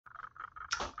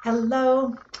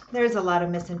Hello. There's a lot of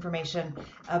misinformation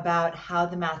about how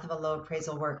the math of a low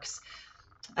appraisal works.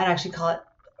 I'd actually call it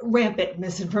rampant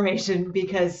misinformation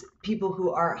because people who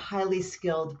are highly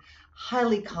skilled,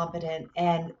 highly competent,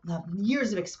 and have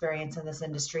years of experience in this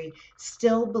industry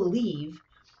still believe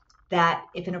that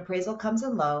if an appraisal comes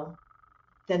in low,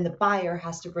 then the buyer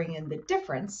has to bring in the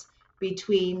difference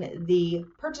between the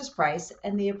purchase price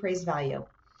and the appraised value.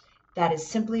 That is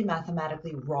simply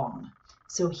mathematically wrong.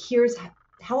 So here's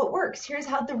how it works. Here's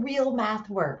how the real math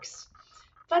works.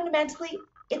 Fundamentally,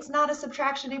 it's not a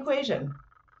subtraction equation.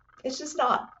 It's just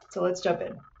not. So let's jump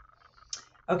in.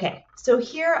 Okay, so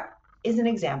here is an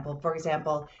example. For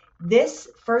example, this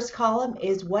first column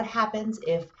is what happens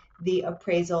if the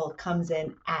appraisal comes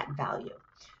in at value.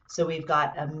 So we've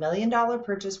got $1 million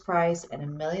purchase price and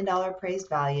 $1 million appraised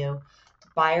value.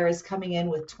 Buyer is coming in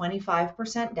with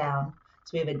 25% down.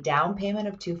 So we have a down payment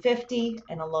of $250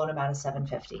 and a loan amount of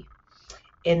 $750.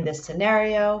 In this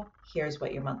scenario, here's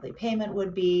what your monthly payment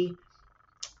would be.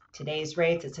 Today's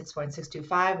rates at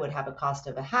 6.625 would have a cost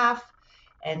of a half.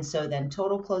 And so then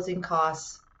total closing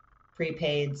costs,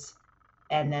 prepaids,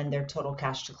 and then their total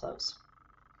cash to close.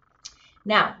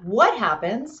 Now, what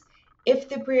happens if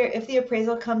the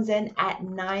appraisal comes in at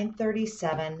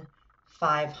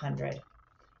 $937,500?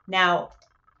 Now,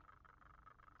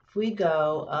 if we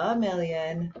go $1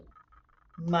 million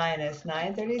minus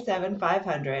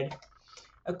 $937,500,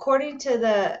 according to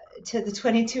the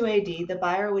 22 AD, the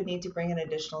buyer would need to bring an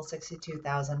additional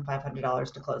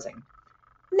 $62,500 to closing.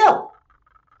 No,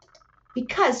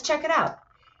 because check it out.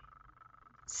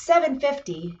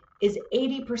 $750 is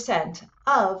 80%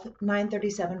 of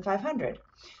 $937,500.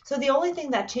 So the only thing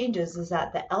that changes is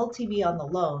that the LTV on the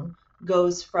loan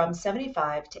goes from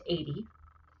 75 to 80.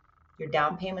 Your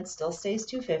down payment still stays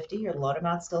 $250. Your loan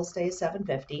amount still stays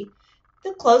 $750.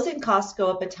 The closing costs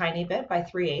go up a tiny bit by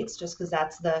 3/8, just because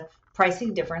that's the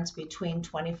pricing difference between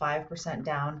 25%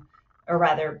 down, or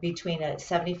rather between a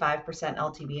 75%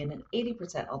 LTV and an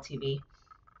 80% LTV.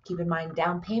 Keep in mind,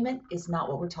 down payment is not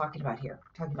what we're talking about here.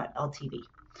 We're talking about LTV.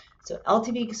 So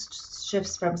LTV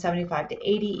shifts from 75 to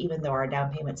 80, even though our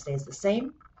down payment stays the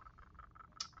same.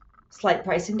 Slight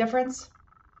pricing difference.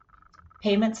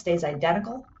 Payment stays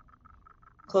identical.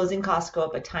 Closing costs go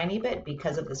up a tiny bit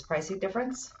because of this pricing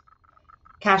difference.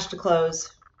 Cash to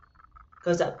close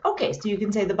goes up. Okay, so you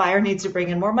can say the buyer needs to bring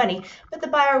in more money, but the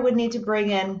buyer would need to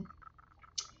bring in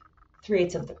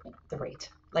 3/8 of the rate.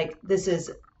 Like, this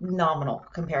is nominal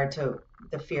compared to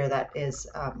the fear that is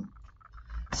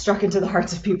struck into the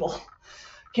hearts of people.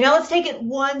 Okay, now let's take it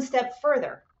one step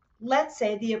further. Let's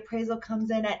say the appraisal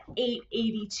comes in at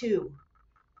 $882.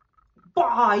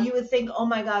 Bah, you would think, oh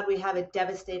my God, we have a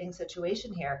devastating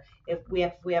situation here if we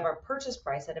have our purchase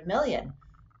price at $1 million.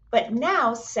 But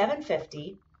now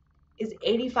 $750 is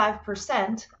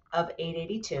 85% of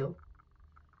 $882.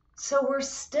 So we're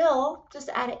still just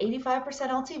at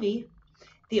 85% LTV.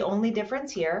 The only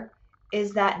difference here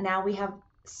is that now we have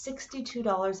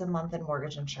 $62 a month in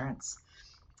mortgage insurance.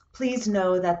 Please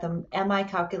know that the MI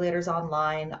calculators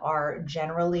online are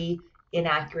generally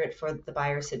inaccurate for the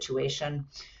buyer situation.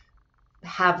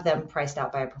 Have them priced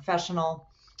out by a professional.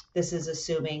 This is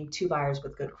assuming two buyers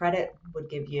with good credit would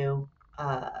give you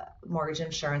mortgage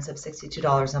insurance of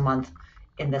 $62 a month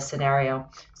in this scenario.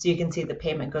 So you can see the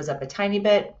payment goes up a tiny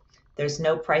bit. There's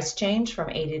no price change from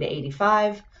 80 to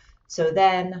 85. So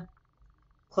then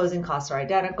closing costs are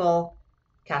identical.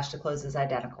 Cash to close is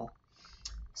identical.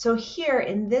 So here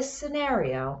in this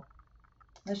scenario,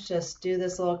 let's just do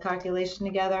this little calculation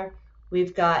together.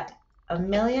 We've got $1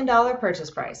 million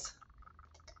purchase price,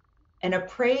 an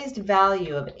appraised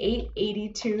value of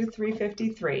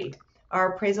 $882,353.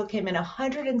 Our appraisal came in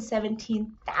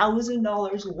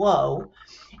 $117,000 low,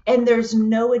 and there's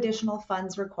no additional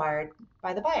funds required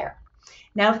by the buyer.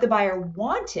 Now, if the buyer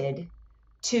wanted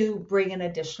to bring in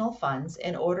additional funds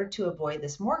in order to avoid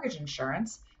this mortgage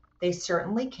insurance, they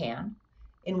certainly can.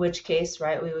 In which case,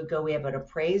 right, we would go, we have an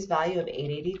appraised value of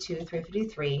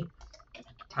 $882,353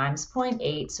 times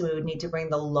 0.8. So we would need to bring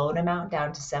the loan amount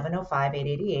down to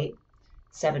 $705,888,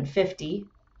 $750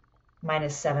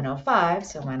 minus $705,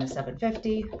 so minus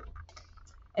 $750.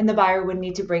 And the buyer would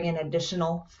need to bring in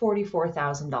additional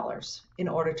 $44,000 in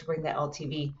order to bring the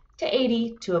LTV to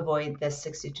 80 to avoid this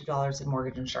 $62 in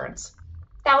mortgage insurance.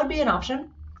 That would be an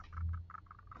option.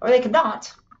 Or they could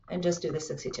not and just do the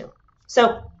 62.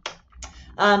 So,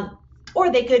 or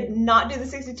they could not do the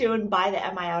 62 and buy the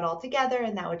MI out altogether,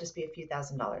 and that would just be a few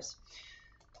 $1,000s.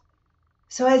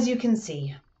 So as you can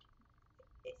see,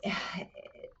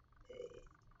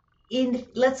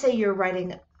 let's say you're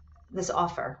writing this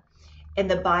offer and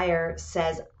the buyer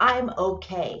says, I'm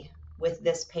okay with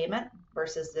this payment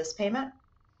versus this payment,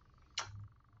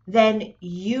 then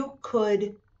you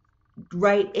could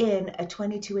write in a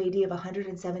 2280 of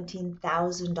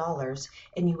 $117,000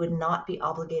 and you would not be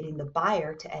obligating the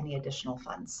buyer to any additional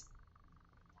funds.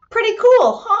 Pretty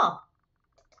cool, huh?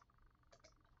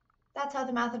 That's how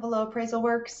the math of a low appraisal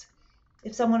works.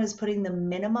 If someone is putting the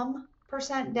minimum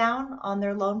percent down on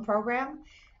their loan program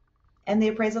and the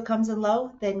appraisal comes in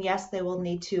low, then yes, they will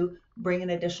need to bring in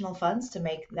additional funds to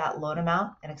make that loan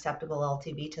amount an acceptable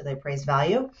LTV to the appraised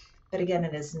value. But again,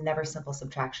 it is never simple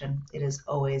subtraction. It is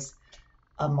always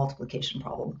a multiplication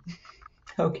problem.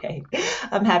 Okay,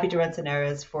 I'm happy to run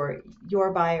scenarios for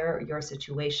your buyer, your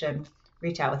situation.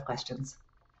 Reach out with questions.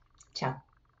 Ciao.